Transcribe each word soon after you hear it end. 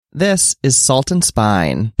This is Salt and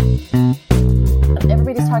Spine.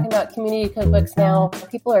 Everybody's talking about community cookbooks now.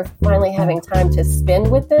 People are finally having time to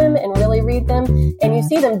spend with them and really read them. And you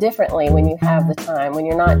see them differently when you have the time, when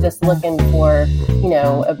you're not just looking for,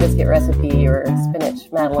 a biscuit recipe or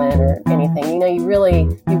spinach madeleine or anything. You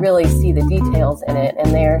really see the details in it.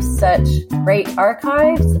 And they're such great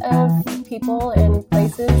archives of people and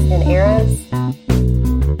places and eras.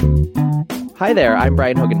 Hi there, I'm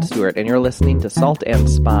Brian Hogan Stewart, and you're listening to Salt and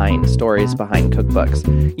Spine, Stories Behind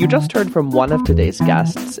Cookbooks. You just heard from one of today's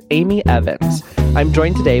guests, Amy Evans. I'm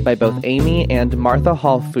joined today by both Amy and Martha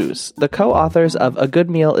Hall Foose, the co-authors of A Good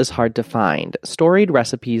Meal is Hard to Find, Storied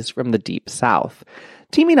Recipes from the Deep South.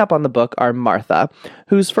 Teaming up on the book are Martha,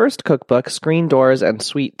 whose first cookbook, Screen Doors and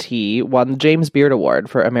Sweet Tea, won the James Beard Award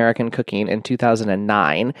for American Cooking in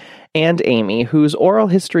 2009, and Amy, whose oral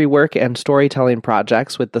history work and storytelling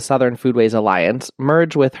projects with the Southern Foodways Alliance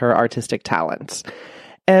merge with her artistic talents.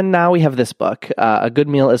 And now we have this book, A Good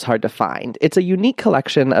Meal is Hard to Find. It's a unique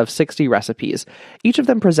collection of 60 recipes, each of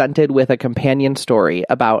them presented with a companion story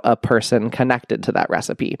about a person connected to that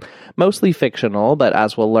recipe. Mostly fictional, but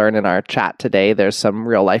as we'll learn in our chat today, there's some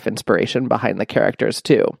real-life inspiration behind the characters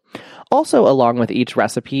too. Also along with each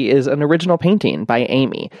recipe is an original painting by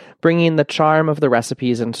Amy, bringing the charm of the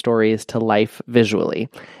recipes and stories to life visually.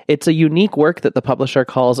 It's a unique work that the publisher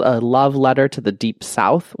calls a love letter to the Deep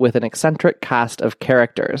South with an eccentric cast of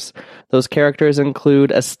characters. Those characters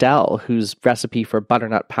include Estelle, whose recipe for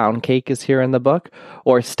butternut pound cake is here in the book,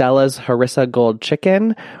 or Stella's harissa gold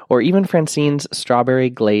chicken, or even Francine's strawberry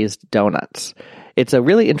glazed donuts. It's a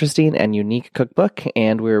really interesting and unique cookbook,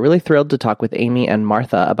 and we were really thrilled to talk with Amy and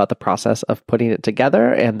Martha about the process of putting it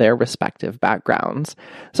together and their respective backgrounds.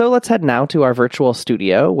 So let's head now to our virtual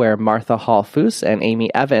studio, where Martha Hall Foose and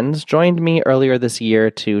Amy Evans joined me earlier this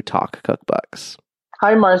year to talk cookbooks.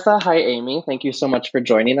 Hi, Martha. Hi, Amy. Thank you so much for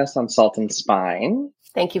joining us on Salt and Spine.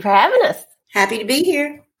 Thank you for having us. Happy to be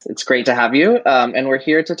here. It's great to have you. And we're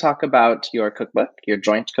here to talk about your cookbook, your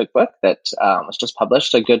joint cookbook that was just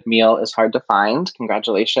published. A Good Meal is Hard to Find.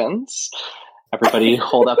 Congratulations. Everybody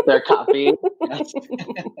hold up their copy. Yes.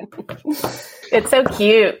 It's so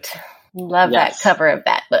cute. Love that cover of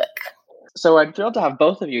that book. So I'm thrilled to have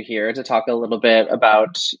both of you here to talk a little bit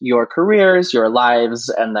about your careers, your lives,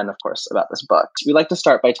 and then, of course, about this book. We'd like to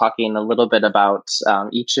start by talking a little bit about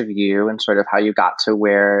each of you and sort of how you got to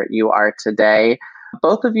where you are today.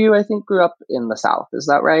 Both of you, I think, grew up in the South. Is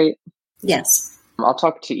that right? Yes. I'll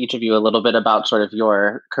talk to each of you a little bit about sort of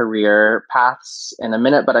your career paths in a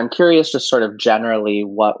minute, but I'm curious just sort of generally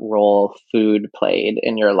what role food played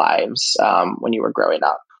in your lives when you were growing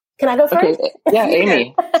up. Can I go first? Okay. Yeah,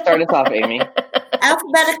 Amy. Start us off, Amy.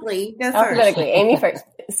 Alphabetically, go first. Alphabetically, Amy first.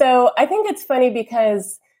 So I think it's funny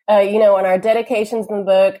because in our dedications in the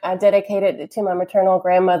book, I dedicated it to my maternal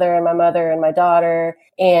grandmother and my mother and my daughter.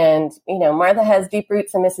 And, Martha has deep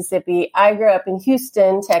roots in Mississippi. I grew up in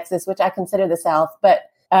Houston, Texas, which I consider the South. But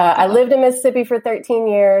I lived in Mississippi for 13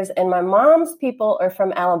 years, and my mom's people are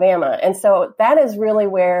from Alabama. And so that is really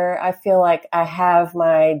where I feel like I have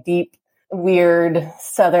my deep, weird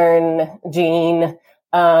Southern gene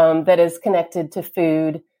that is connected to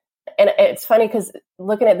food. And it's funny because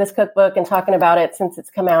looking at this cookbook and talking about it since it's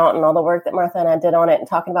come out and all the work that Martha and I did on it and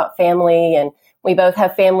talking about family, and we both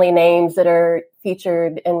have family names that are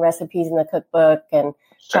featured in recipes in the cookbook, and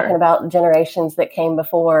talking about generations that came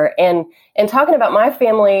before, and talking about my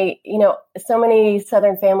family. So many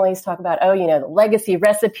Southern families talk about, the legacy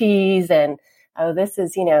recipes, and this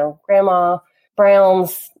is, Grandma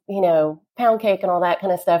Brown's, pound cake and all that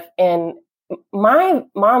kind of stuff. And my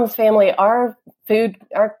mom's family, our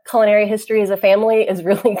culinary history as a family is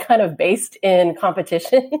really kind of based in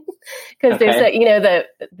competition because there's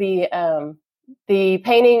the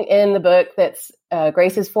painting in the book that's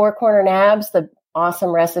Grace's Four Corner Nabs, the awesome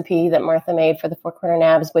recipe that Martha made for the Four Corner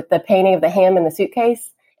Nabs with the painting of the ham in the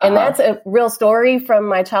suitcase. And that's a real story from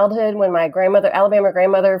my childhood when my Alabama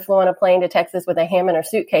grandmother, flew on a plane to Texas with a ham in her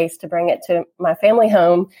suitcase to bring it to my family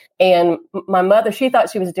home. And my mother, she thought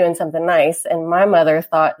she was doing something nice. And my mother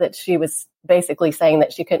thought that she was basically saying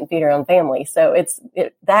that she couldn't feed her own family. So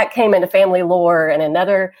that came into family lore. And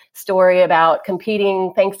another story about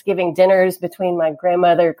competing Thanksgiving dinners between my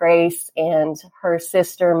grandmother, Grace, and her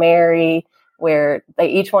sister, Mary, where they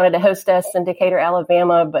each wanted to host us in Decatur,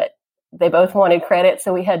 Alabama, but they both wanted credit.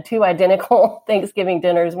 So we had two identical Thanksgiving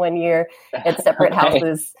dinners one year at separate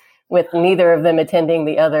houses with neither of them attending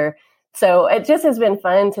the other. So it just has been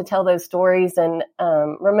fun to tell those stories and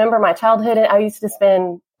remember my childhood. And I used to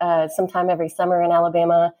spend some time every summer in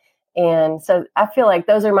Alabama. And so I feel like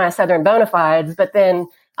those are my Southern bona fides. But then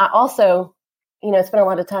I also spent a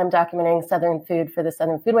lot of time documenting Southern food for the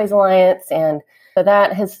Southern Foodways Alliance. And so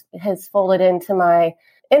that has folded into my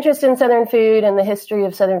interest in Southern food and the history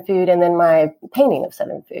of Southern food, and then my painting of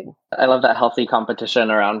Southern food. I love that healthy competition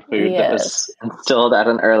around food that was Yes. instilled at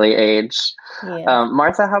an early age. Yeah.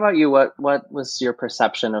 Martha, how about you? What was your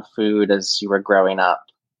perception of food as you were growing up?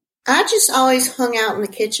 I just always hung out in the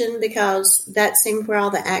kitchen because that seemed where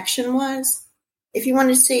all the action was. If you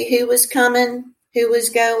wanted to see who was coming, who was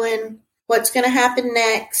going, what's going to happen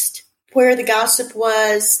next, where the gossip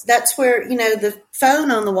was, that's where, the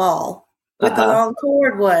phone on the wall with the long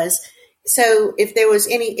cord was. So if there was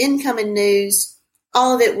any incoming news,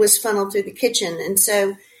 all of it was funneled through the kitchen. And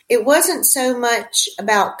so it wasn't so much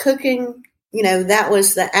about cooking, that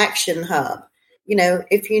was the action hub.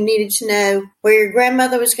 If you needed to know where your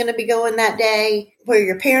grandmother was going to be going that day, where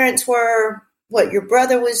your parents were, what your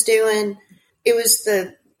brother was doing, it was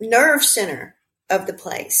the nerve center of the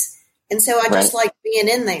place. And so I just liked being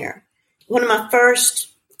in there. One of my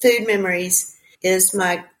first food memories is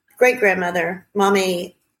my great-grandmother,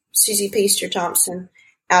 Mommy Susie Peaster Thompson,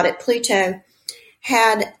 out at Pluto,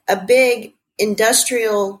 had a big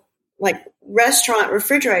industrial, restaurant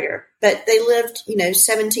refrigerator, but they lived,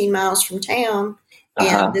 17 miles from town.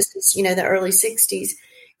 And this is, the early 60s.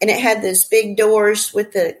 And it had those big doors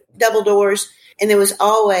with the double doors. And there was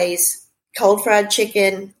always cold fried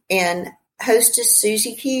chicken and Hostess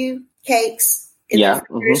Susie Q cakes in the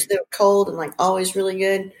refrigerators that were cold and always really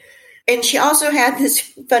good. And she also had this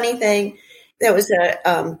funny thing. There was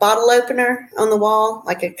a bottle opener on the wall,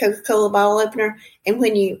 like a Coca-Cola bottle opener. And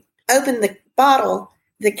when you open the bottle,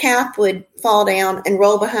 the cap would fall down and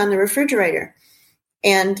roll behind the refrigerator.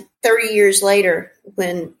 And 30 years later,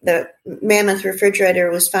 when the mammoth refrigerator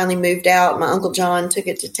was finally moved out, my Uncle John took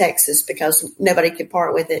it to Texas because nobody could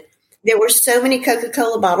part with it. There were so many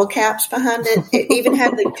Coca-Cola bottle caps behind it. It even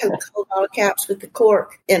had the Coca-Cola bottle caps with the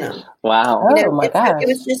cork in them. Wow. My gosh. It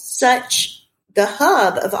was just such the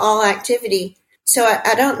hub of all activity. So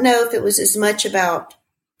I don't know if it was as much about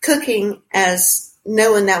cooking as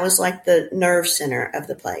knowing that was the nerve center of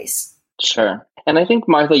the place. Sure. And I think,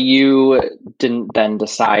 Martha, you didn't then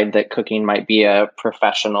decide that cooking might be a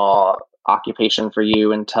professional occupation for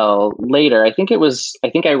you until later. I think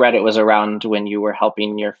I read it was around when you were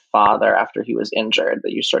helping your father after he was injured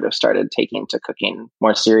that you sort of started taking to cooking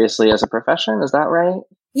more seriously as a profession. Is that right?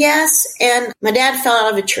 Yes. And my dad fell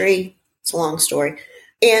out of a tree. It's a long story.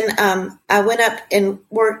 And I went up and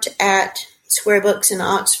worked at Square Books in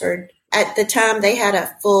Oxford. At the time, they had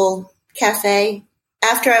a full cafe.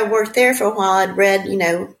 After I worked there for a while, I'd read,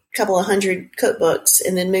 a couple of hundred cookbooks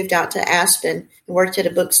and then moved out to Aspen and worked at a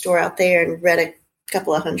bookstore out there and read a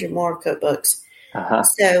couple of hundred more cookbooks.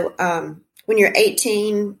 So when you're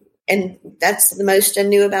 18, and that's the most I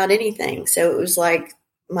knew about anything. So it was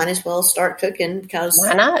might as well start cooking because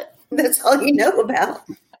why not? That's all you know about.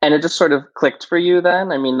 And it just sort of clicked for you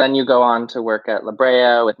then? I mean, then you go on to work at La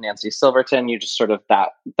Brea with Nancy Silverton. You just sort of,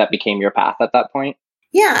 that became your path at that point?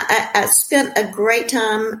 Yeah, I spent a great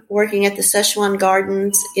time working at the Szechuan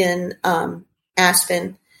Gardens in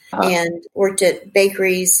Aspen and worked at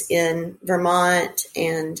bakeries in Vermont.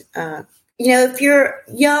 And, if you're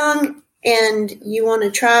young and you want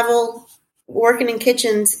to travel, working in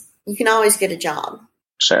kitchens, you can always get a job.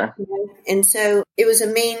 Sure. And so it was a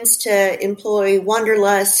means to employ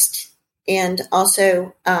wanderlust and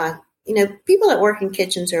also, people that work in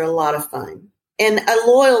kitchens are a lot of fun and a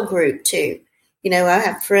loyal group too. I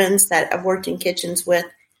have friends that I've worked in kitchens with,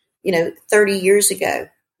 30 years ago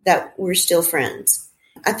that we're still friends.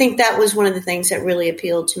 I think that was one of the things that really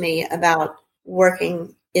appealed to me about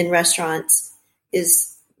working in restaurants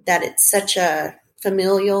is that it's such a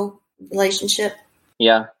familial relationship.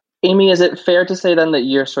 Yeah. Amy, is it fair to say then that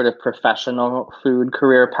your sort of professional food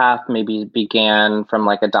career path maybe began from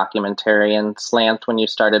a documentarian slant when you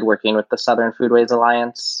started working with the Southern Foodways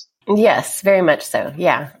Alliance? Yes, very much so.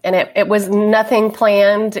 Yeah. And it was nothing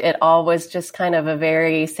planned. It all was just kind of a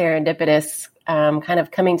very serendipitous kind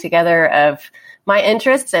of coming together of my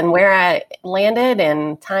interests and where I landed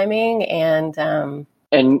and timing and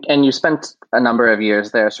you spent a number of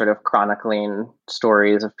years there sort of chronicling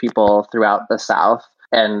stories of people throughout the South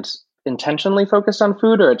and intentionally focused on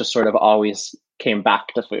food, or it just sort of always came back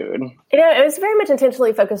to food? It was very much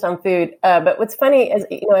intentionally focused on food. But what's funny is,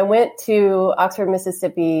 I went to Oxford,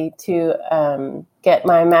 Mississippi to get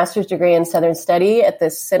my master's degree in Southern Study at the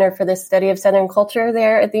Center for the Study of Southern Culture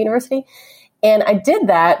there at the university. And I did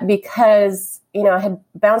that because, I had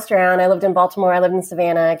bounced around. I lived in Baltimore. I lived in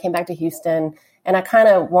Savannah. I came back to Houston. And I kind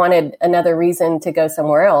of wanted another reason to go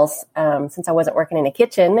somewhere else, since I wasn't working in a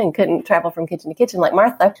kitchen and couldn't travel from kitchen to kitchen like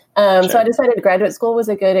Martha. Sure. So I decided graduate school was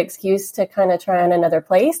a good excuse to kind of try on another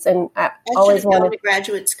place. And I always wanted wanted to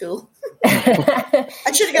graduate school. I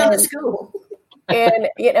should have gone to school. And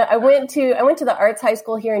I went to the arts high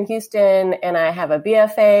school here in Houston, and I have a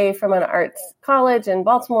BFA from an arts college in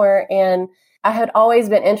Baltimore. And I had always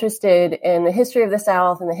been interested in the history of the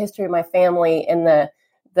South and the history of my family, and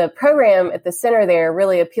the program at the center there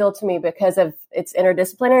really appealed to me because of its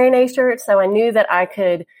interdisciplinary nature. So I knew that I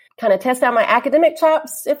could kind of test out my academic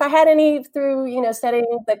chops if I had any through,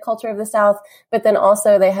 studying the culture of the South. But then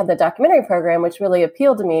also they had the documentary program, which really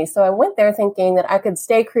appealed to me. So I went there thinking that I could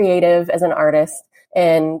stay creative as an artist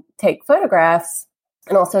and take photographs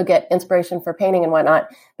and also get inspiration for painting and whatnot.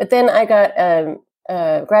 But then I got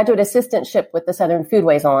a graduate assistantship with the Southern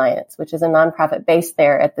Foodways Alliance, which is a nonprofit based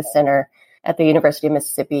there at the center at the University of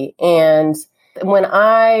Mississippi. And when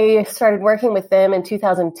I started working with them in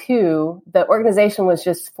 2002, the organization was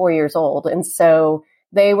just 4 years old. And so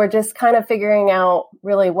they were just kind of figuring out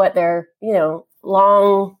really what their,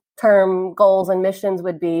 long-term goals and missions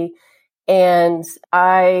would be. And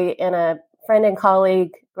I and a friend and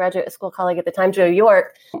colleague, graduate school colleague at the time, Joe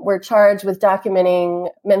York, were charged with documenting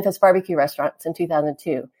Memphis barbecue restaurants in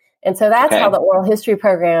 2002. And so that's how the oral history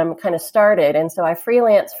program kind of started. And so I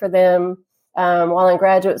freelanced for them while in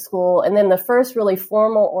graduate school. And then the first really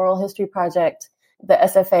formal oral history project the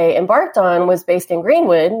SFA embarked on was based in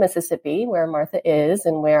Greenwood, Mississippi, where Martha is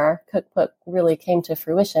and where our cookbook really came to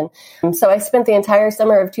fruition. So I spent the entire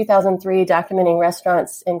summer of 2003 documenting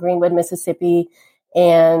restaurants in Greenwood, Mississippi.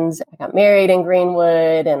 And I got married in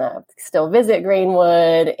Greenwood, and I still visit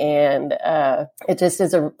Greenwood. And it just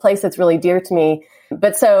is a place that's really dear to me.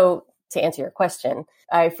 But so to answer your question,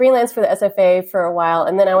 I freelanced for the SFA for a while,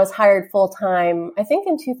 and then I was hired full-time, I think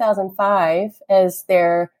in 2005, as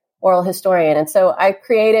their oral historian. And so I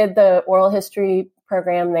created the oral history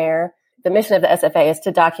program there. The mission of the SFA is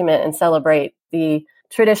to document and celebrate the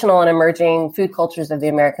traditional and emerging food cultures of the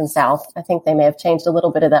American South. I think they may have changed a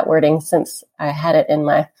little bit of that wording since I had it in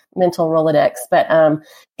my mental Rolodex. But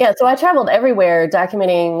so I traveled everywhere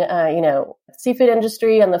documenting, seafood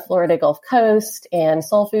industry on the Florida Gulf Coast and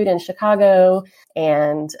soul food in Chicago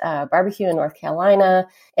and barbecue in North Carolina.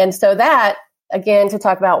 And so that, again, to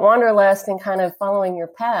talk about wanderlust and kind of following your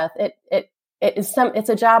path, it's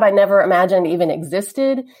a job I never imagined even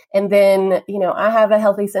existed. And then, I have a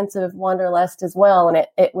healthy sense of wanderlust as well. And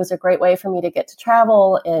it was a great way for me to get to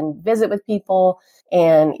travel and visit with people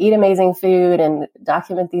and eat amazing food and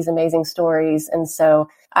document these amazing stories. And so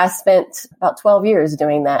I spent about 12 years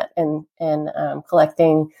doing that and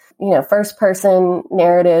collecting, first person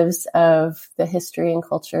narratives of the history and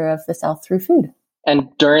culture of the South through food.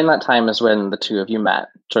 And during that time is when the two of you met,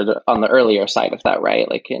 sort of on the earlier side of that, right?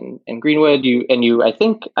 Like in Greenwood, I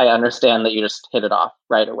think I understand that you just hit it off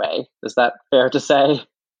right away. Is that fair to say?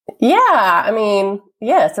 Yeah, I mean,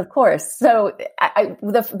 yes, of course. So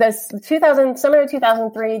summer of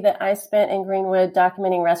 2003 that I spent in Greenwood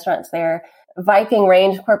documenting restaurants there, Viking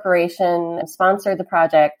Range Corporation sponsored the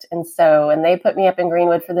project. And they put me up in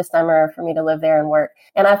Greenwood for the summer for me to live there and work.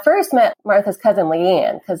 And I first met Martha's cousin,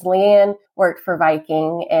 Leanne, because Leanne worked for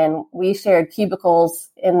Viking, and we shared cubicles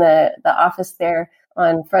in the office there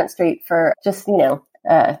on Front Street for just,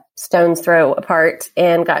 stone's throw apart,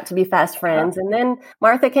 and got to be fast friends. And then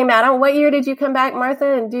Martha came out. What year did you come back,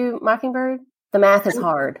 Martha, and do Mockingbird? The math is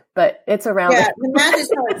hard, but it's around. Yeah, the math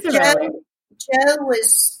is hard. Joe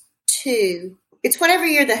was 2. It's whatever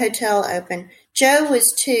year the hotel opened. Joe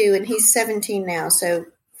was 2 and he's 17 now, so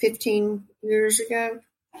 15 years ago.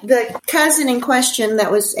 The cousin in question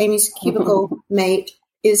that was Amy's cubicle mate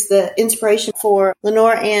is the inspiration for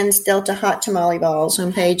Lenore Ann's Delta Hot Tamale Balls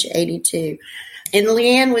on page 82. And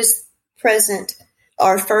Leanne was present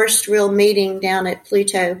our first real meeting down at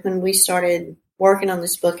Pluto when we started working on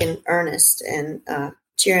this book in earnest and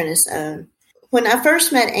cheering us on. When I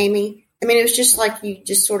first met Amy, it was just like you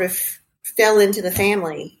just sort of fell into the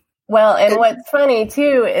family. Well, and what's funny,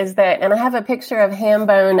 too, is that, and I have a picture of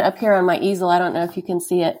Hambone up here on my easel. I don't know if you can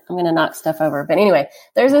see it. I'm going to knock stuff over. But anyway,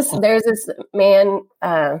 there's this man,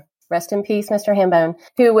 rest in peace, Mr. Hambone,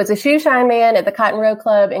 who was a shoe shine man at the Cotton Row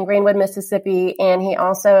Club in Greenwood, Mississippi. And he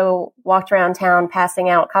also walked around town passing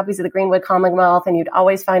out copies of the Greenwood Commonwealth. And you'd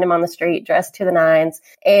always find him on the street dressed to the nines.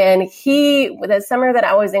 And the summer that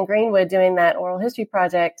I was in Greenwood doing that oral history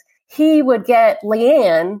project, he would get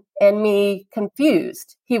Leanne and me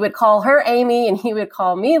confused. He would call her Amy and he would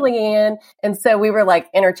call me Leanne. And so we were like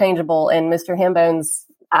interchangeable in Mr. Hambone's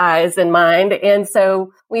eyes and mind. And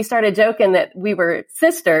so we started joking that we were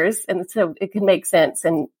sisters. And so it could make sense.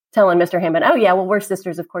 And telling Mr. Hammond, oh yeah, well, we're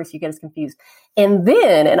sisters. Of course you get us confused. And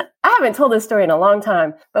then, and I haven't told this story in a long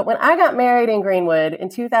time, but when I got married in Greenwood in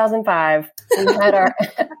 2005, we had our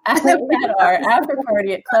after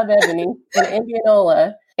party at Club Ebony in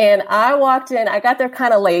Indianola. And I walked in, I got there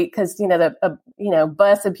kind of late because, the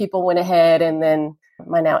bus of people went ahead, and then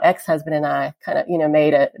my now ex-husband and I kind of,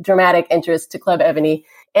 made a dramatic entrance to Club Ebony.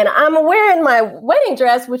 And I'm wearing my wedding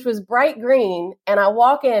dress, which was bright green. And I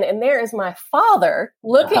walk in, and there is my father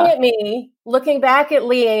looking at me, looking back at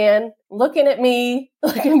Leanne, looking at me,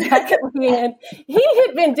 looking back at Leanne. He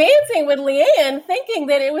had been dancing with Leanne, thinking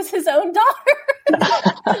that it was his own daughter,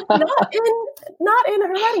 not in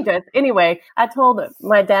her wedding dress. Anyway, I told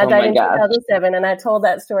my dad died in 2007, and I told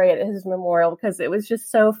that story at his memorial because it was just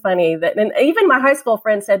so funny that, and even my high school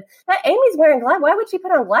friend said, that Amy's wearing glasses. Why would she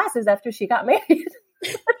put on glasses after she got married?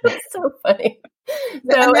 It's so funny.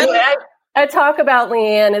 So anyway, I talk about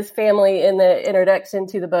Leanne's family in the introduction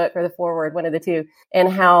to the book, or the foreword, one of the two,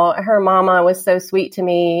 and how her mama was so sweet to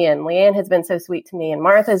me, and Leanne has been so sweet to me, and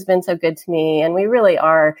Martha has been so good to me, and we really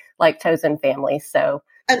are like chosen family. So,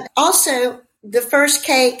 and also the first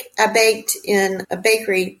cake I baked in a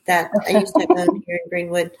bakery that I used to own here in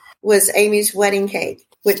Greenwood was Amy's wedding cake,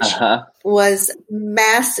 which was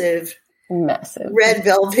massive red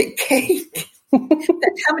velvet cake.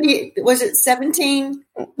 How many was it? 17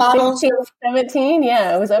 bottles? 17,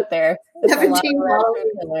 yeah, it was up there. 17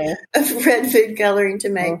 bottles of red food coloring to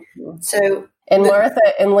make. Mm-hmm. So, and Martha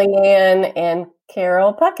and Leanne and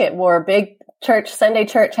Carol Puckett wore big Sunday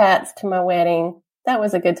church hats to my wedding. That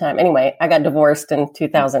was a good time. Anyway, I got divorced in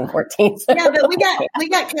 2014. So. Yeah, but we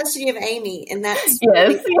got custody of Amy, and that's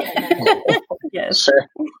yes, yes, sure.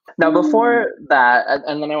 Now, before that,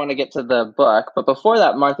 and then I want to get to the book, but before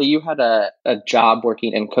that, Martha, you had a job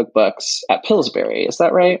working in cookbooks at Pillsbury. Is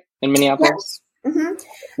that right? In Minneapolis? Yes. Mm-hmm.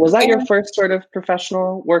 Was that your first sort of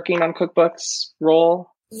professional working on cookbooks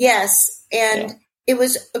role? Yes, and It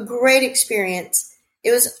was a great experience.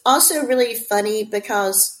 It was also really funny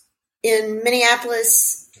because in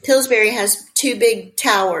Minneapolis, Pillsbury has two big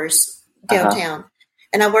towers downtown.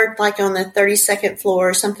 And I worked like on the 32nd floor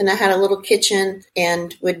or something. I had a little kitchen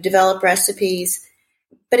and would develop recipes.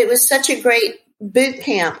 But it was such a great boot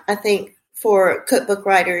camp, I think, for cookbook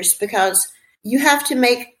writers because you have to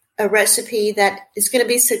make a recipe that is going to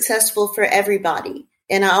be successful for everybody.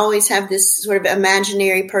 And I always have this sort of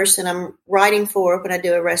imaginary person I'm writing for when I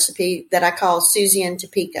do a recipe that I call Susie and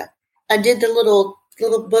Topeka. I did the little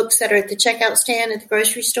books that are at the checkout stand at the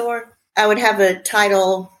grocery store. I would have a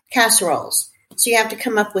title, Casseroles. So you have to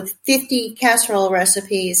come up with 50 casserole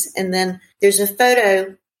recipes, and then there's a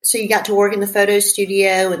photo. So you got to work in the photo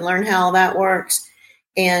studio and learn how all that works.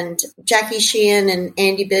 And Jackie Sheehan and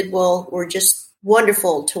Andy Bidwell were just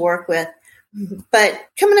wonderful to work with. But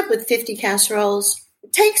coming up with 50 casseroles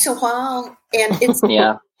takes a while, and it's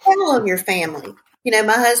all on your family. You know,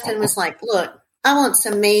 my husband was like, look, I want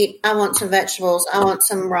some meat. I want some vegetables. I want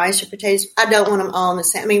some rice or potatoes. I don't want them all in the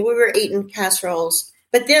same. I mean, we were eating casseroles,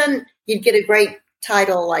 but then you'd get a great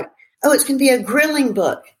title like, oh, it's going to be a grilling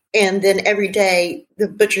book. And then every day the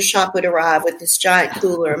butcher shop would arrive with this giant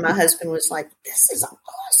cooler. And my husband was like, this is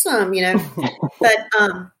awesome, you know. But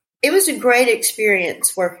it was a great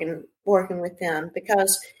experience working with them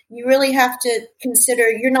because you really have to consider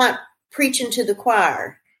you're not preaching to the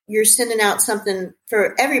choir. You're sending out something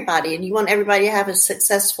for everybody, and you want everybody to have a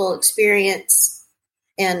successful experience.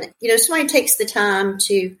 And, you know, somebody takes the time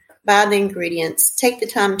to buy the ingredients, take the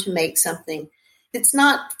time to make something. It's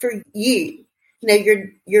not for you. You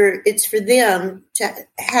know, it's for them to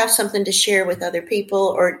have something to share with other people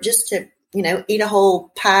or just to, you know, eat a whole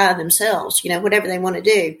pie themselves, you know, whatever they want to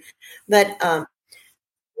do. But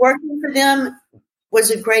working for them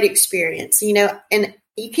was a great experience, you know, and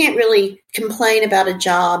you can't really complain about a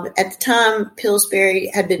job. At the time, Pillsbury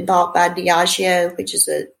had been bought by Diageo, which is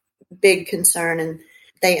a big concern, and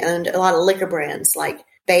they owned a lot of liquor brands like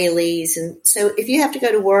Bailey's. And so if you have to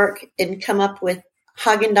go to work and come up with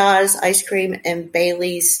Haagen-Dazs ice cream and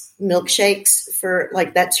Bailey's milkshakes for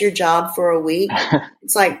like, that's your job for a week.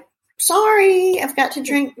 It's like, sorry, I've got to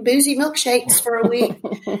drink boozy milkshakes for a week,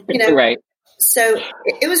 you know? Right. So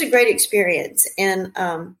it was a great experience. And,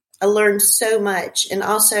 I learned so much, and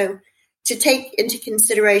also to take into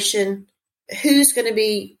consideration who's going to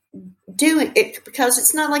be doing it, because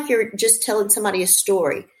it's not like you're just telling somebody a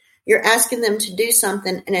story. You're asking them to do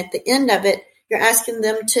something, and at the end of it, you're asking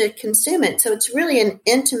them to consume it. So it's really an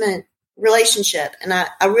intimate relationship, and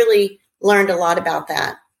I really learned a lot about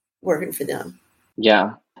that working for them.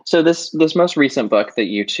 Yeah. So this most recent book that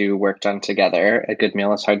you two worked on together, A Good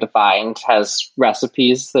Meal is Hard to Find, has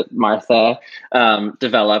recipes that Martha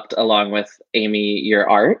developed along with Amy, your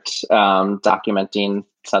art, documenting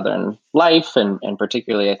Southern life and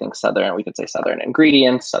particularly, I think, we could say Southern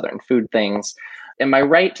ingredients, Southern food things. Am I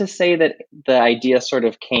right to say that the idea sort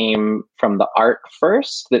of came from the art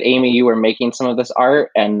first, that Amy, you were making some of this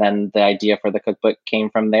art, and then the idea for the cookbook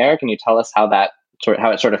came from there? Can you tell us how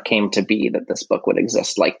it sort of came to be that this book would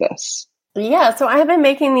exist like this? Yeah, so I have been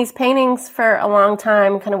making these paintings for a long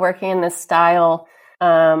time, kind of working in this style.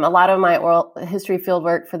 A lot of my oral history field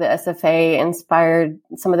work for the SFA inspired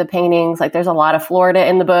some of the paintings. Like there's a lot of Florida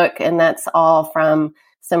in the book, and that's all from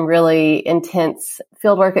some really intense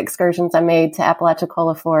fieldwork excursions I made to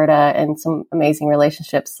Apalachicola, Florida, and some amazing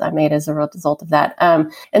relationships I made as a result of that.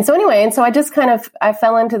 And so I just I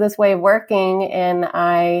fell into this way of working, and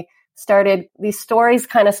these stories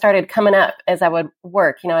kind of started coming up as I would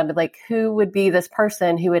work. I'd be like, who would be this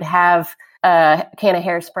person who would have a can of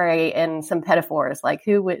hairspray and some pedophores? Like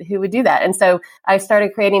who would do that? And so I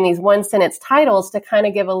started creating these 1-sentence titles to kind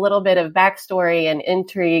of give a little bit of backstory and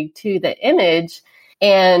intrigue to the image.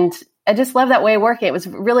 And I just love that way of working. It was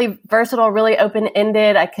really versatile, really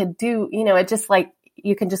open-ended. I could do, it just like,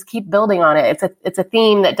 you can just keep building on it. It's a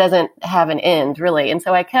theme that doesn't have an end, really. And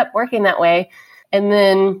so I kept working that way. And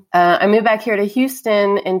then I moved back here to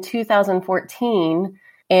Houston in 2014,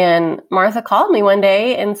 and Martha called me one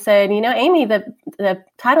day and said, Amy, the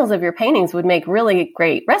titles of your paintings would make really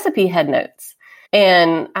great recipe head notes.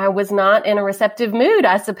 And I was not in a receptive mood,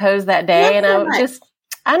 I suppose, that day. And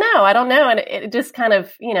I don't know. And it just kind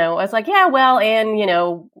of, I was like, yeah, well,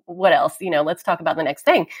 and, what else? Let's talk about the next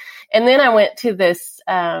thing. And then I went to this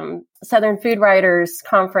Southern Food Writers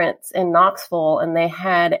Conference in Knoxville, and they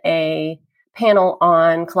had a panel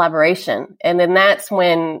on collaboration. And then that's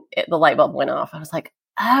when the light bulb went off. I was like,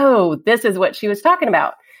 oh, this is what she was talking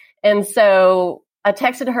about. And so I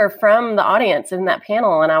texted her from the audience in that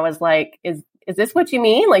panel, and I was like, is this what you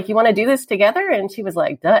mean? Like, you want to do this together? And she was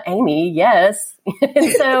like, duh, Amy, yes.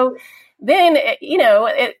 And so then,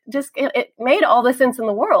 it made all the sense in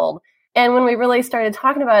the world. And when we really started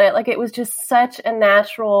talking about it, like, it was just such a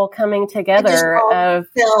natural coming together of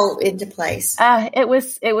fell into place. It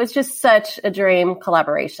was just such a dream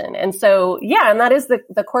collaboration. And so, and that is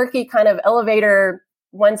the quirky kind of elevator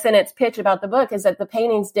 1-sentence pitch about the book, is that the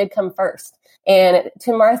paintings did come first. And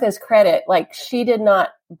to Martha's credit, like, she did not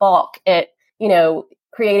balk at,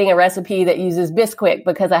 creating a recipe that uses Bisquick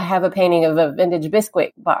because I have a painting of a vintage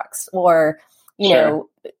Bisquick box, or,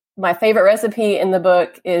 my favorite recipe in the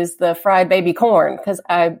book is the fried baby corn, because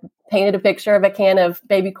I painted a picture of a can of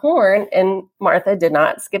baby corn, and Martha did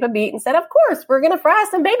not skip a beat and said, of course, we're going to fry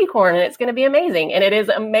some baby corn and it's going to be amazing. And it is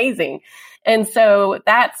amazing. And so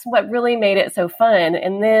that's what really made it so fun.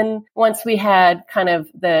 And then once we had kind of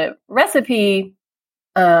the recipe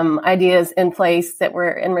ideas in place that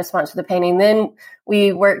were in response to the painting, then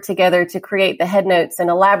we worked together to create the head notes and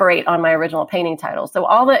elaborate on my original painting titles. So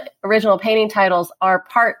all the original painting titles are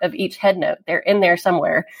part of each head note. They're in there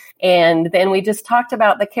somewhere. And then we just talked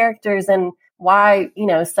about the characters and why,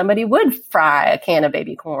 somebody would fry a can of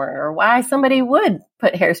baby corn, or why somebody would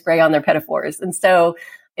put hairspray on their pedophores. And so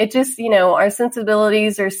it just, our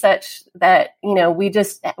sensibilities are such that, we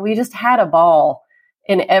just had a ball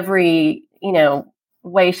in every,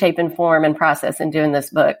 way, shape, and form and process in doing this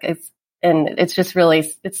book. It's just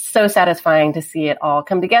really, it's so satisfying to see it all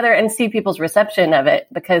come together and see people's reception of it,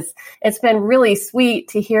 because it's been really sweet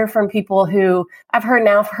to hear from people who I've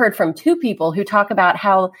heard from 2 people who talk about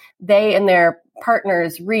how they and their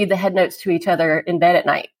partners read the head notes to each other in bed at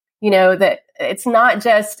night. That it's not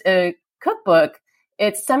just a cookbook.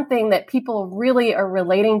 It's something that people really are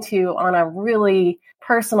relating to on a really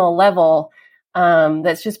personal level.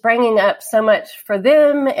 That's just bringing up so much for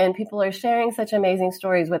them, and people are sharing such amazing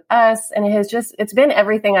stories with us. And it's been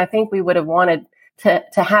everything I think we would have wanted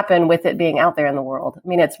to happen with it being out there in the world. I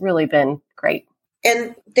mean, it's really been great.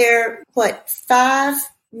 And there are 5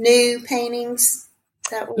 new paintings?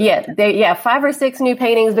 5 or 6 new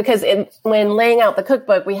paintings, because when laying out the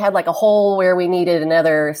cookbook, we had like a hole where we needed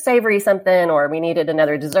another savory something, or we needed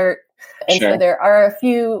another dessert. And so there are a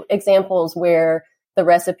few examples where the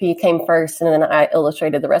recipe came first, and then I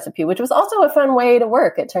illustrated the recipe, which was also a fun way to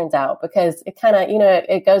work, it turns out, because it kind of,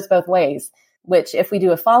 it goes both ways, which if we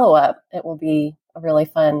do a follow-up, it will be a really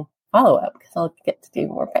fun follow-up, because I'll get to do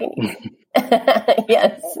more paintings.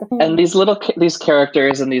 Yes. And these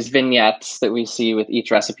characters and these vignettes that we see with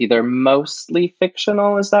each recipe, they're mostly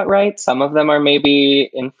fictional, is that right? Some of them are maybe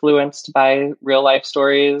influenced by real life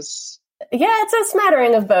stories? Yeah, it's a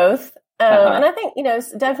smattering of both. And I think,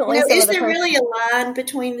 definitely. Is there really a line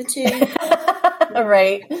between the two?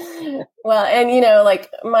 Right. Well, and, like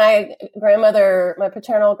my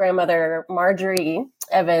paternal grandmother, Marjorie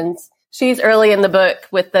Evans, she's early in the book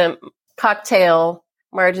with the cocktail,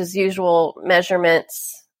 Marge's usual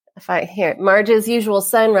measurements. Marge's usual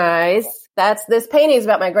sunrise. That's this painting is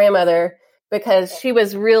about my grandmother because she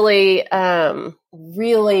was really, what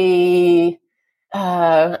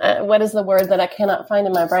is the word that I cannot find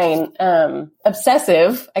in my brain?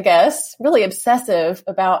 Obsessive, I guess, really obsessive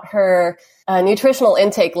about her nutritional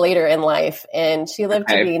intake later in life. And she lived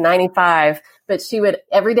to be 95, but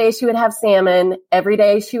every day she would have salmon. Every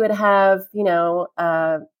day she would have,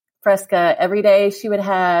 fresca. Every day she would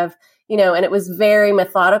have, and it was very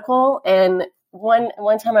methodical. And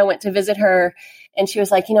one time I went to visit her and she was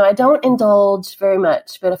like, I don't indulge very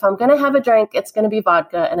much, but if I'm going to have a drink, it's going to be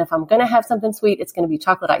vodka. And if I'm going to have something sweet, it's going to be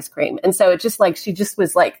chocolate ice cream. And so it's just like, she just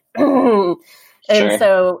was like, and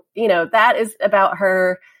so, that is about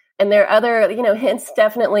her. And there are other, hints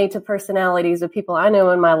definitely to personalities of people I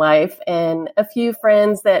know in my life and a few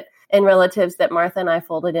friends and relatives that Martha and I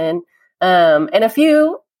folded in, and a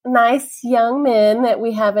few nice young men that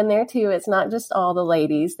we have in there too. It's not just all the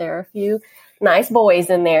ladies. There are a few nice boys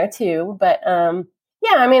in there too. But I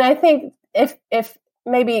think if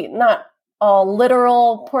maybe not all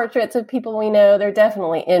literal portraits of people we know, they're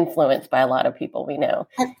definitely influenced by a lot of people we know.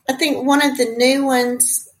 I think one of the new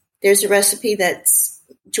ones, there's a recipe that's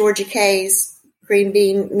Georgia Kay's green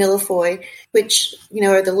bean millefoy, which,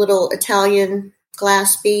 are the little Italian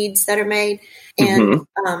glass beads that are made. And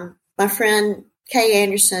my friend Kay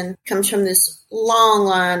Anderson comes from this long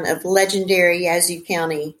line of legendary Yazoo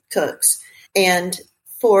County cooks. And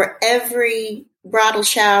for every bridal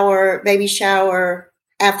shower, baby shower,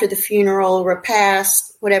 after the funeral,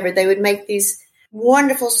 repast, whatever, they would make these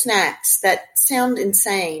wonderful snacks that sound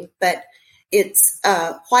insane, but it's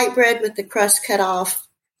white bread with the crust cut off.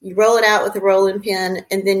 You roll it out with a rolling pin,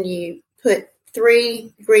 and then you put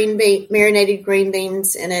 3 marinated green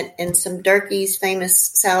beans in it and some Durkee's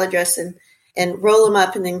famous salad dressing, and roll them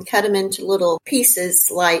up and then cut them into little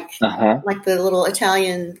pieces like the little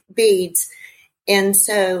Italian beads. And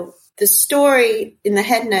so the story in the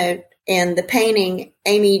head note and the painting,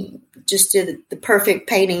 Amy just did the perfect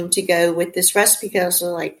painting to go with this recipe. Because I was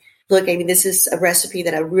like, look, Amy, this is a recipe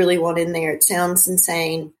that I really want in there. It sounds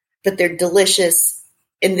insane, but they're delicious.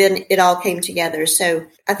 And then it all came together. So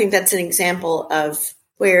I think that's an example of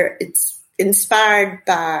where it's inspired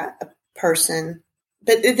by a person.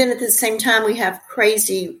 But then at the same time, we have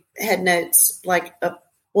crazy head notes, like a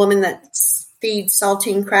woman that feeds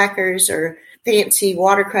saltine crackers or fancy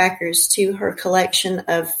water crackers to her collection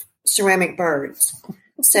of ceramic birds.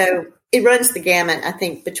 So it runs the gamut, I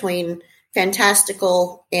think, between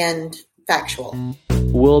fantastical and factual.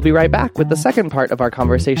 We'll be right back with the second part of our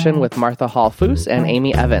conversation with Martha Hall Foose and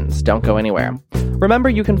Amy Evans. Don't go anywhere. Remember,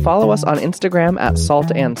 you can follow us on Instagram at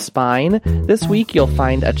Salt and Spine. This week, you'll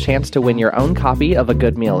find a chance to win your own copy of A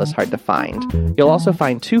Good Meal is Hard to Find. You'll also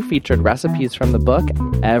find 2 featured recipes from the book.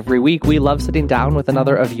 Every week, we love sitting down with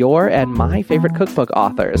another of your and my favorite cookbook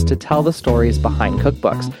authors to tell the stories behind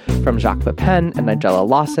cookbooks. From Jacques Pepin and Nigella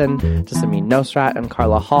Lawson to Samin Nosrat and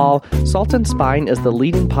Carla Hall, Salt and Spine is the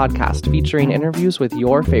leading podcast featuring interviews with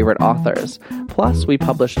your favorite authors. Plus, we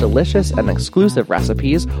publish delicious and exclusive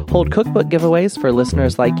recipes, hold cookbook giveaways for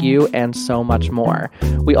listeners like you, and so much more.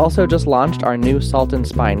 We also just launched our new Salt and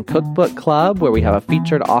Spine Cookbook Club, where we have a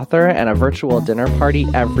featured author and a virtual dinner party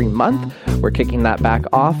every month. We're kicking that back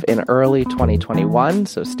off in early 2021,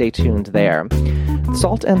 so stay tuned there.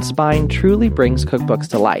 Salt and Spine truly brings cookbooks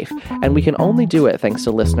to life, and we can only do it thanks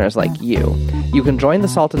to listeners like you. You can join the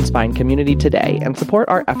Salt and Spine community today and support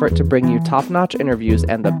our effort to bring you top-notch interviews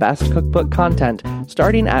and the best cookbook content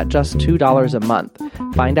starting at just $2 a month.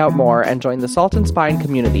 Find out more and join the Salt and Spine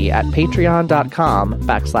community at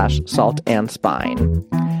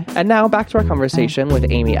patreon.com/saltandspine. And now back to our conversation with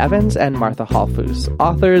Amy Evans and Martha Hall Foose,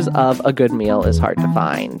 authors of A Good Meal is Hard to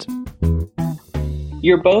Find.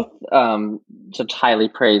 You're both such highly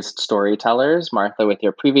praised storytellers, Martha with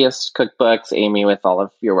your previous cookbooks, Amy with all of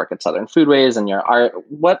your work at Southern Foodways and your art.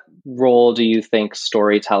 What role do you think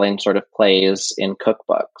storytelling sort of plays in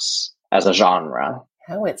cookbooks as a genre?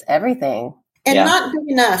 Oh, it's everything. And not big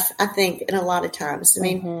enough, I think, in a lot of times. I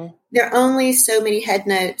mean, there are only so many head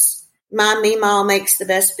notes. My Meemaw makes the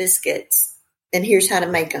best biscuits, and here's how to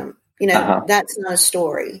make them. That's not a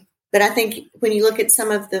story. But I think when you look at some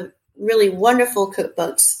of the really wonderful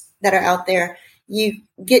cookbooks that are out there, you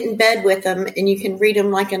get in bed with them and you can read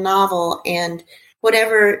them like a novel, and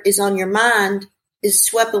whatever is on your mind is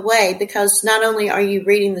swept away, because not only are you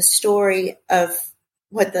reading the story of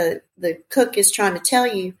what the cook is trying to tell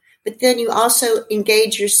you, but then you also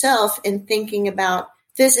engage yourself in thinking about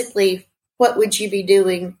physically, what would you be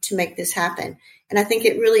doing to make this happen? And I think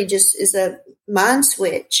it really just is a mind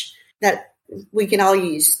switch that we can all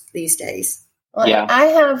use these days. Well, yeah. I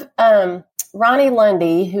have Ronnie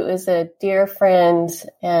Lundy, who is a dear friend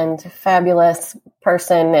and fabulous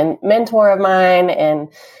person and mentor of mine and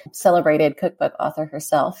celebrated cookbook author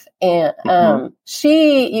herself. And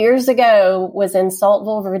she, years ago, was in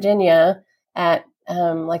Saltville, Virginia at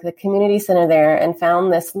like the community center there and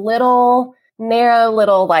found this narrow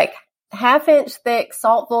little like half-inch thick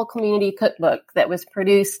Saltville community cookbook that was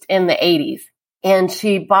produced in the 80s. And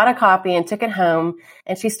she bought a copy and took it home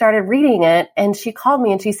and she started reading it. And she called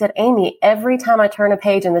me and she said, Amy, every time I turn a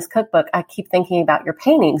page in this cookbook, I keep thinking about your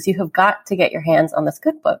paintings. You have got to get your hands on this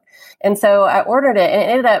cookbook. And so I ordered it and it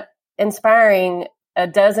ended up inspiring a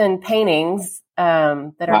dozen paintings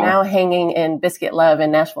that are now hanging in Biscuit Love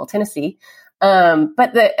in Nashville, Tennessee.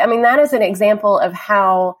 But that is an example of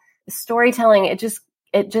how storytelling, it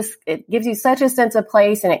gives you such a sense of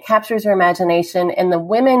place and it captures your imagination. And the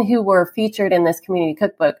women who were featured in this community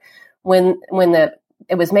cookbook, when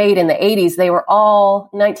it was made in the 80s, they were all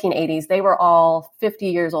 1980s. They were all 50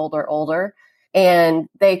 years old or older. And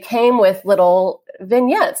they came with little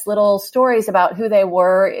vignettes, little stories about who they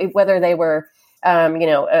were, whether they were,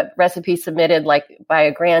 a recipe submitted like by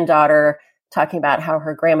a granddaughter talking about how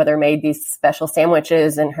her grandmother made these special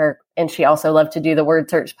sandwiches and she also loved to do the word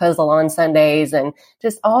search puzzle on Sundays and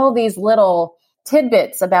just all these little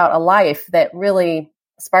tidbits about a life that really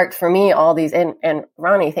sparked for me all these, and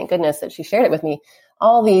Ronnie, thank goodness that she shared it with me,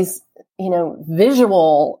 all these,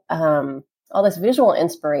 visual, all this visual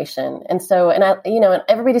inspiration. And so, and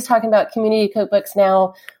everybody's talking about community cookbooks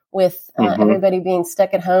now with everybody being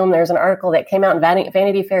stuck at home. There's an article that came out in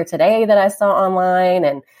Vanity Fair today that I saw online,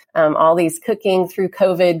 and all these cooking through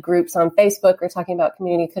COVID groups on Facebook are talking about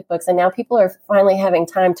community cookbooks. And now people are finally having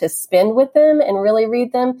time to spend with them and really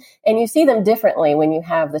read them. And you see them differently when you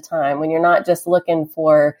have the time, when you're not just looking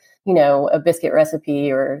for, a biscuit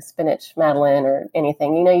recipe or spinach madeleine or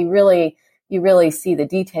anything. You really see the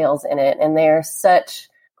details in it. And they're such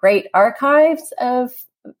great archives of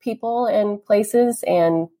people and places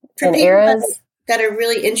and eras that are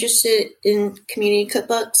really interested in community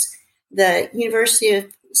cookbooks. The University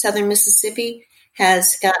of Southern Mississippi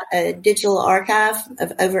has got a digital archive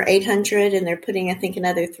of over 800, and they're putting, I think,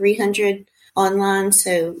 another 300 online.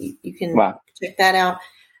 So you can check that out.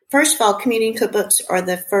 First of all, community cookbooks are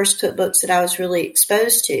the first cookbooks that I was really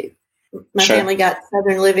exposed to. My family got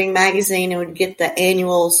Southern Living magazine and would get the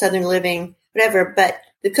annual Southern Living, whatever. But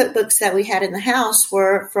the cookbooks that we had in the house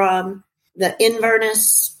were from the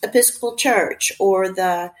Inverness Episcopal Church or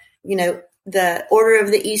the Order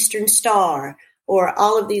of the Eastern Star, or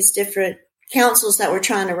all of these different councils that were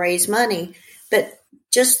trying to raise money. But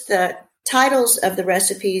just the titles of the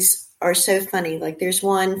recipes are so funny. Like there's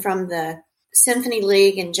one from the Symphony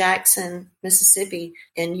League in Jackson, Mississippi,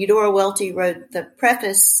 and Eudora Welty wrote the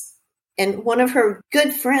preface. And one of her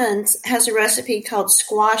good friends has a recipe called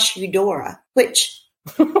Squash Eudora, which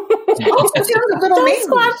also sounds a little mean.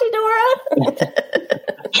 Squash Eudora.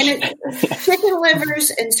 And it's chicken livers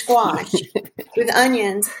and squash with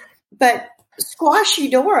onions. But Squash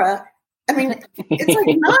Eudora, I mean, it's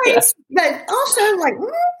like nice, but also like,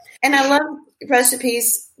 and I love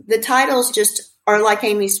recipes. The titles just are like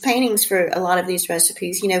Amy's paintings for a lot of these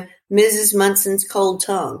recipes. Mrs. Munson's Cold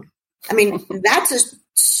Tongue. I mean, that's a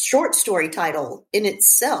short story title in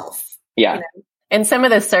itself. Yeah. And some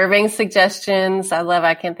of the serving suggestions,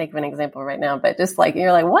 I can't think of an example right now, but just like,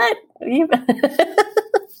 you're like, what?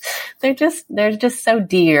 They're just so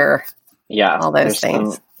dear. Yeah. All those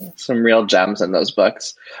things. Some real gems in those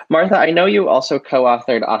books. Martha, I know you also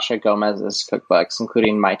co-authored Asha Gomez's cookbooks,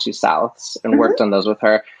 including My Two Souths, and worked on those with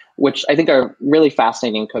her, which I think are really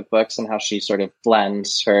fascinating cookbooks, and how she sort of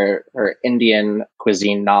blends her Indian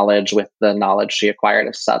cuisine knowledge with the knowledge she acquired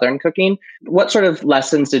of Southern cooking. What sort of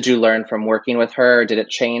lessons did you learn from working with her? Did it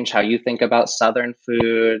change how you think about Southern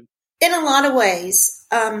food? In a lot of ways.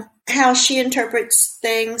 How she interprets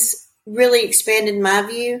things really expanded my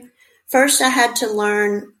view. First, I had to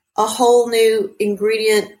learn a whole new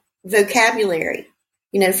ingredient vocabulary,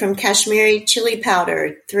 from Kashmiri chili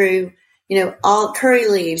powder through, all curry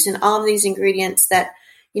leaves and all of these ingredients that,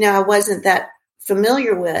 I wasn't that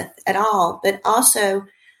familiar with at all, but also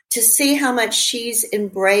to see how much she's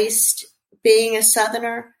embraced being a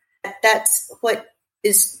Southerner. That's what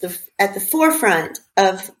is at the forefront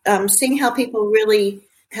of seeing how people really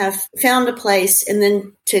have found a place and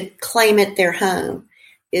then to claim it their home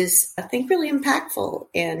is, I think, really impactful.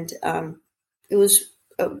 And it was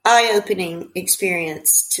an eye-opening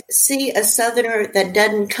experience to see a Southerner that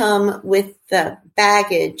doesn't come with the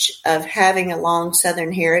baggage of having a long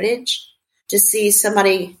Southern heritage, to see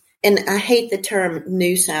somebody, and I hate the term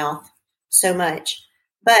New South so much,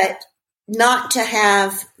 but not to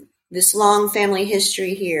have this long family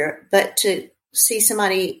history here, but to see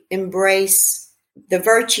somebody embrace the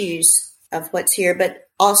virtues of what's here, but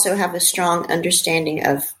also have a strong understanding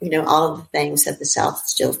of, all of the things that the South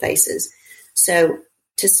still faces. So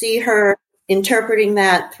to see her interpreting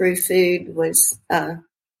that through food was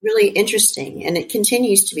really interesting. And it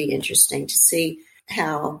continues to be interesting to see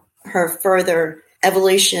how her further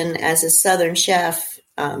evolution as a Southern chef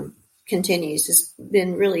continues. Has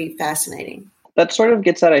been really fascinating. That sort of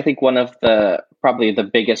gets at, I think, one of probably the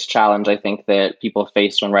biggest challenge I think that people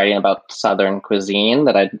face when writing about Southern cuisine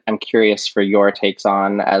that I'm curious for your takes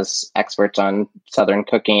on as experts on Southern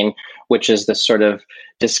cooking, which is this sort of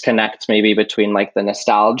disconnect maybe between like the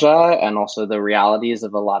nostalgia and also the realities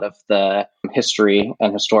of a lot of the history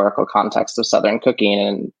and historical context of Southern cooking.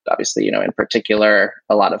 And obviously, in particular,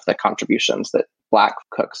 a lot of the contributions that Black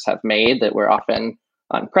cooks have made that were often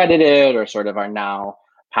uncredited or sort of are now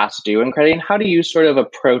past due in crediting. How do you sort of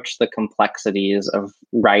approach the complexities of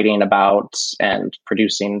writing about and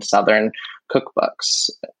producing Southern cookbooks?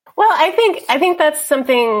 Well, I think that's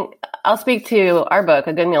something I'll speak to our book,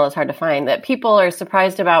 A Good Meal is Hard to Find, that people are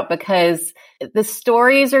surprised about because the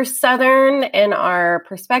stories are Southern and our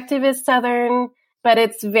perspective is Southern, but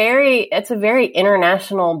it's a very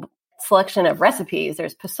international selection of recipes.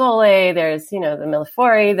 There's pozole, there's, the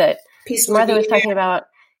mille-fori that Martha was talking about.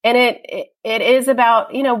 And it is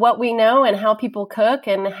about, what we know and how people cook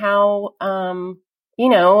and how,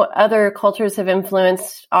 other cultures have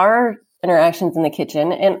influenced our interactions in the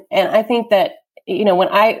kitchen. And I think that,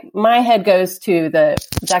 when my head goes to the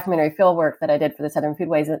documentary field work that I did for the Southern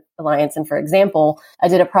Foodways Alliance. And for example, I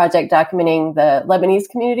did a project documenting the Lebanese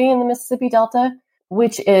community in the Mississippi Delta,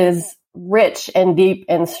 which is rich and deep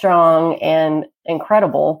and strong and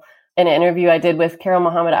incredible. An interview I did with Carol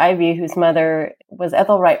Muhammad Ivy, whose mother was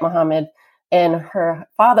Ethel Wright Muhammad, and her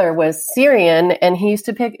father was Syrian, and he used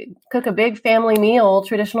to cook a big family meal,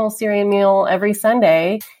 traditional Syrian meal every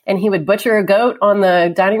Sunday, and he would butcher a goat on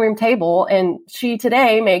the dining room table, and she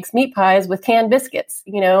today makes meat pies with canned biscuits,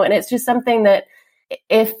 and it's just something that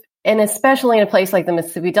and especially in a place like the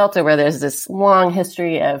Mississippi Delta, where there's this long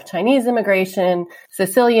history of Chinese immigration,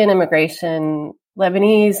 Sicilian immigration,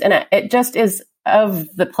 Lebanese, and it just is of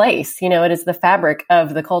the place, it is the fabric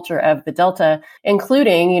of the culture of the Delta,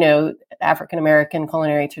 including, African-American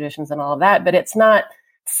culinary traditions and all of that, but it's not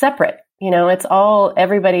separate, it's all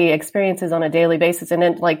everybody experiences on a daily basis. And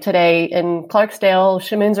then like today in Clarksdale,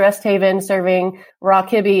 Shamoon's Rest Haven serving raw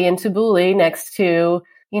kibbe and tabbouleh next to,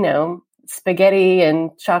 spaghetti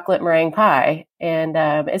and chocolate meringue pie. And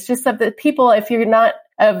it's just something people, if you're not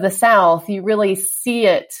of the South, you really see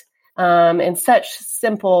it in such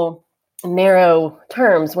simple, narrow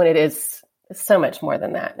terms when it is so much more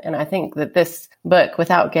than that. And I think that this book,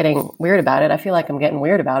 without getting weird about it, I feel like I'm getting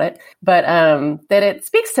weird about it, but that it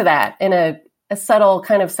speaks to that in a subtle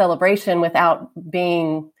kind of celebration without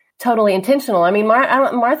being totally intentional. I mean,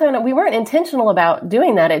 Martha and I, we weren't intentional about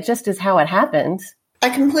doing that. It just is how it happened. I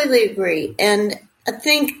completely agree. And I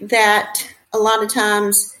think that a lot of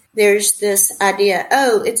times there's this idea,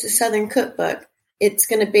 it's a Southern cookbook. It's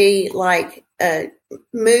going to be like a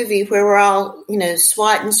movie where we're all,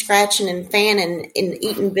 swatting, scratching, and fanning and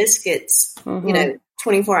eating biscuits,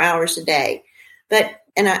 24 hours a day.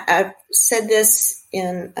 And I've said this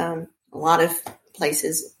in a lot of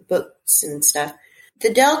places, books and stuff.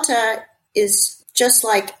 The Delta is just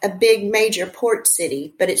like a big major port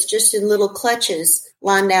city, but it's just in little clutches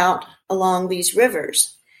lined out along these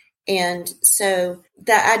rivers. And so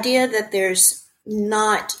the idea that there's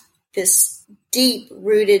not this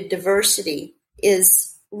deep-rooted diversity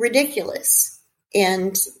is ridiculous.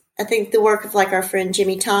 And I think the work of like our friend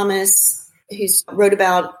Jimmy Thomas, who's wrote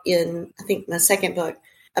about in, I think, my second book,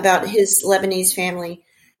 about his Lebanese family,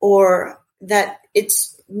 or that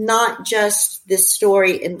it's not just this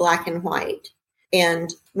story in black and white.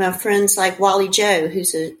 And my friends like Wally Joe,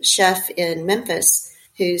 who's a chef in Memphis,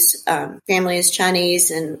 whose family is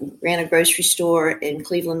Chinese and ran a grocery store in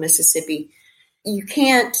Cleveland, Mississippi. You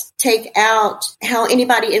can't take out how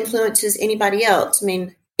anybody influences anybody else. I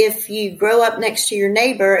mean, if you grow up next to your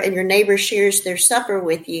neighbor and your neighbor shares their supper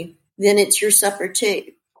with you, then it's your supper too.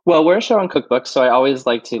 Well, we're a show on cookbooks, so I always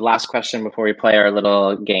like to, last question before we play our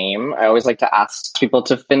little game, I always like to ask people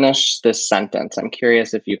to finish this sentence. I'm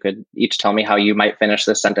curious if you could each tell me how you might finish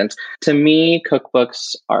this sentence. To me,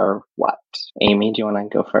 cookbooks are what? Amy, do you want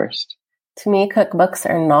to go first? To me, cookbooks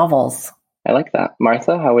are novels. I like that.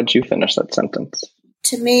 Martha, how would you finish that sentence?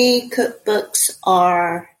 To me, cookbooks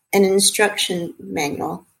are an instruction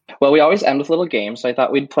manual. Well, we always end with little games, so I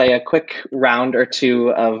thought we'd play a quick round or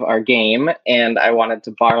two of our game, and I wanted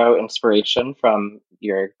to borrow inspiration from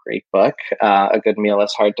your great book, A Good Meal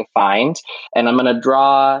is Hard to Find, and I'm going to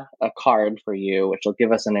draw a card for you, which will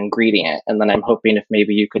give us an ingredient, and then I'm hoping if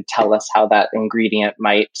maybe you could tell us how that ingredient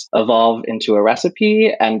might evolve into a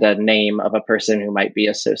recipe and a name of a person who might be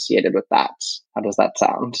associated with that. How does that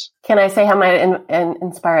sound? Can I say how might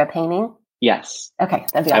inspire a painting? Yes. Okay,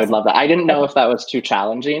 that'd be awesome. I would love that. I didn't know if that was too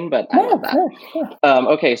challenging, but I love that. Yeah.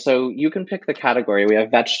 Okay, so you can pick the category. We have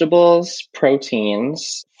vegetables,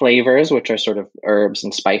 proteins, flavors, which are sort of herbs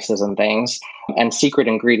and spices and things, and secret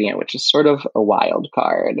ingredient, which is sort of a wild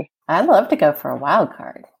card. I'd love to go for a wild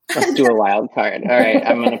card. Let's do a wild card. All right,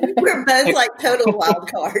 I'm going to... We're both like total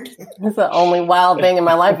wild card. It's the only wild thing in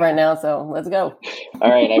my life right now, so let's go. All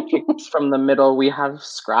right, I picked from the middle. We have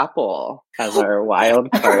Scrapple as our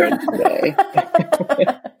wild card today.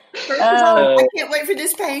 First of all, I can't wait for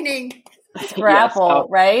this painting. Scrapple,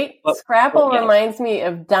 right? Scrapple reminds me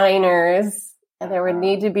of diners, and there would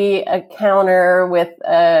need to be a counter with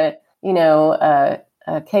a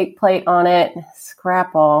cake plate on it.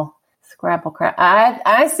 Scrapple.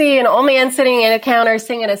 I see an old man sitting at a counter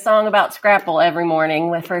singing a song about Scrapple every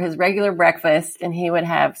morning for his regular breakfast, and he would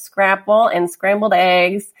have Scrapple and scrambled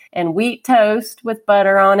eggs and wheat toast with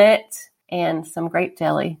butter on it and some grape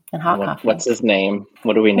jelly and hot coffee. What's his name?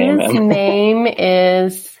 What do we name him? His name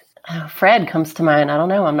is Fred comes to mind. I don't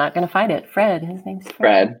know. I'm not going to fight it. Fred. His name's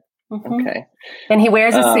Fred. Mm-hmm. Okay. And he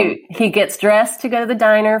wears a suit. He gets dressed to go to the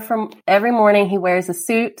diner from every morning. He wears a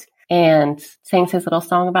suit and sings his little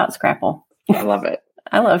song about Scrapple. I love it.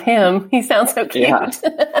 I love him. He sounds so cute. Yeah.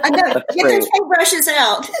 I know. Get those paintbrushes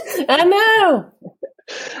out. I know.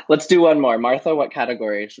 Let's do one more. Martha, what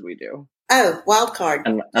category should we do? Oh, wild card.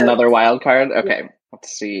 Another wild card? Okay.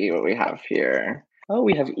 Let's see what we have here. Oh,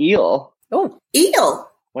 we have eel. Oh, eel.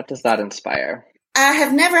 What does that inspire? I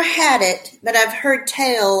have never had it, but I've heard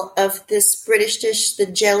tell of this British dish, the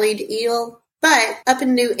jellied eel. But up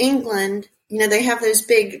in New England, they have those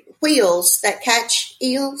big wheels that catch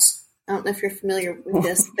eels. I don't know if you're familiar with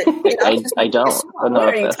this, but I don't. What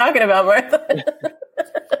are you talking about, Martha?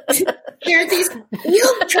 There are these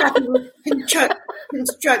eel trapping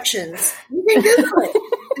constructions. You can Google it.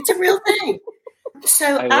 It's a real thing.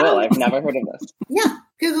 So I will. I've never heard of this. Yeah,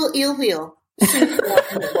 Google eel wheel.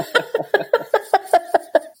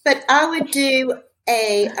 But I would do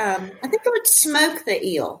I think I would smoke the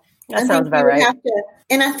eel. That sounds about right.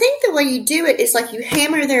 And I think the way you do it is like you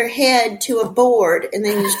hammer their head to a board and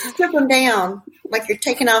then you strip them down like you're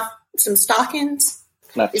taking off some stockings.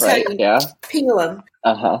 That's right, yeah. Peel them.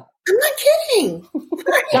 Uh-huh. I'm not kidding.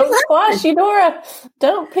 Don't squash, Eudora.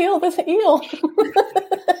 Don't peel this eel.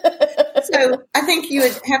 So I think you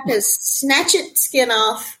would have to snatch its skin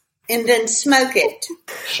off and then smoke it.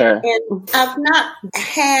 Sure. And I've not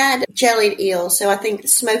had jellied eel, so I think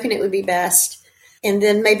smoking it would be best. And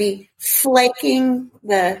then maybe flaking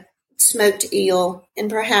the smoked eel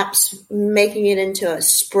and perhaps making it into a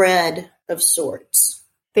spread of sorts.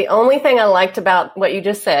 The only thing I liked about what you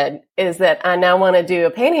just said is that I now want to do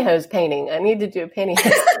a pantyhose painting. I need to do a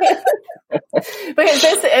pantyhose painting. Because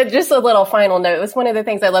this, just a little final note, it's one of the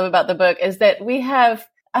things I love about the book is that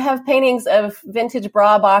I have paintings of vintage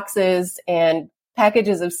bra boxes and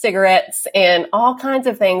packages of cigarettes and all kinds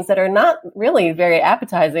of things that are not really very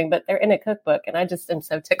appetizing, but they're in a cookbook. And I just am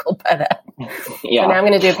so tickled by that. Yeah. So now I'm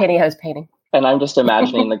going to do a pantyhose painting. And I'm just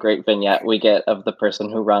imagining the great vignette we get of the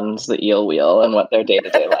person who runs the eel wheel and what their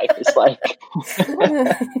day-to-day life is like.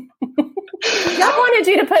 I wanted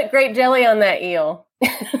you to put grape jelly on that eel.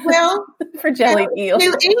 Well, for jellied eel.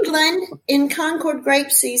 New England in Concord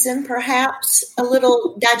grape season, perhaps a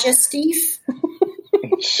little digestif.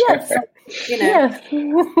 Sure. Yes. Yes.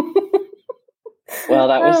 Well,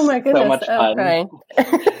 that was goodness, so much fun.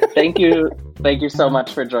 Thank you so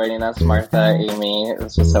much for joining us, Martha, Amy.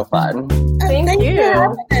 This was so fun. Thank you. For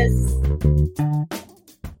having us.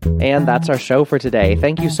 And that's our show for today.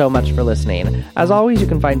 Thank you so much for listening. As always, you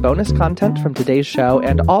can find bonus content from today's show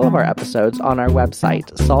and all of our episodes on our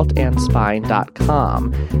website,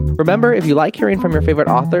 saltandspine.com. Remember, if you like hearing from your favorite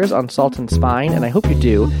authors on Salt and Spine, and I hope you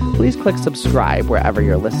do, please click subscribe wherever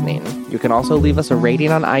you're listening. You can also leave us a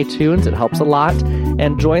rating on iTunes. It helps a lot.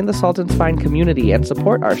 and join the Salt and Spine community and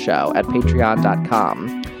support our show at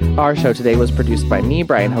patreon.com. Our show today was produced by me,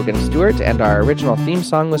 Brian Hogan Stewart, and our original theme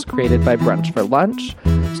song was created by Brunch for Lunch.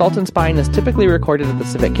 Salt and Spine is typically recorded at the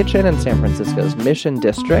Civic Kitchen in San Francisco's Mission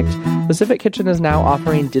District. The Civic Kitchen is now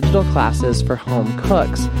offering digital classes for home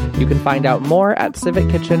cooks. You can find out more at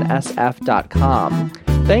civickitchensf.com.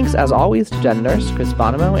 Thanks, as always, to Jen Nurse, Chris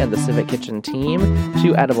Bonomo, and the Civic Kitchen team,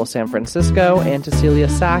 to Edible San Francisco, and to Celia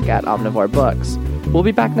Sack at Omnivore Books. We'll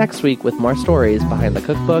be back next week with more stories behind the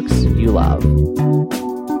cookbooks you love.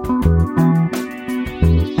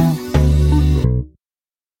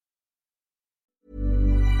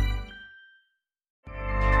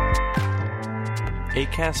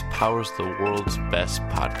 Acast powers the world's best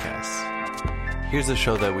podcasts. Here's a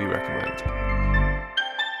show that we recommend.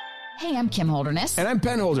 Hey, I'm Kim Holderness. And I'm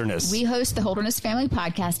Ben Holderness. We host the Holderness Family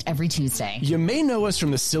Podcast every Tuesday. You may know us from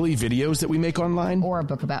the silly videos that we make online. Or a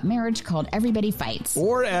book about marriage called Everybody Fights.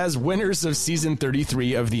 Or as winners of season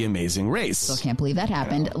 33 of The Amazing Race. Still can't believe that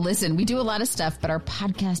happened. Listen, we do a lot of stuff, but our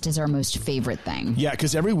podcast is our most favorite thing. Yeah,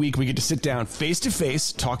 because every week we get to sit down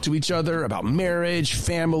face-to-face, talk to each other about marriage,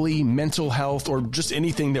 family, mental health, or just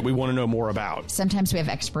anything that we want to know more about. Sometimes we have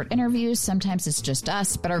expert interviews, sometimes it's just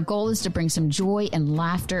us, but our goal is to bring some joy and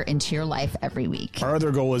laughter into your life every week. Our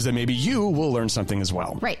other goal is that maybe you will learn something as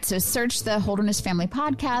well. Right, so search the Holderness Family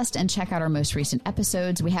Podcast and check out our most recent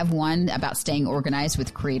episodes. We have one about staying organized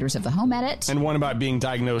with creators of the Home Edit. And one about being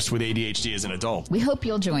diagnosed with ADHD as an adult. We hope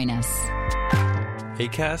you'll join us.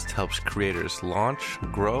 Acast helps creators launch,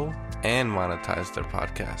 grow, and monetize their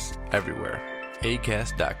podcasts everywhere.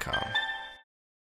 Acast.com.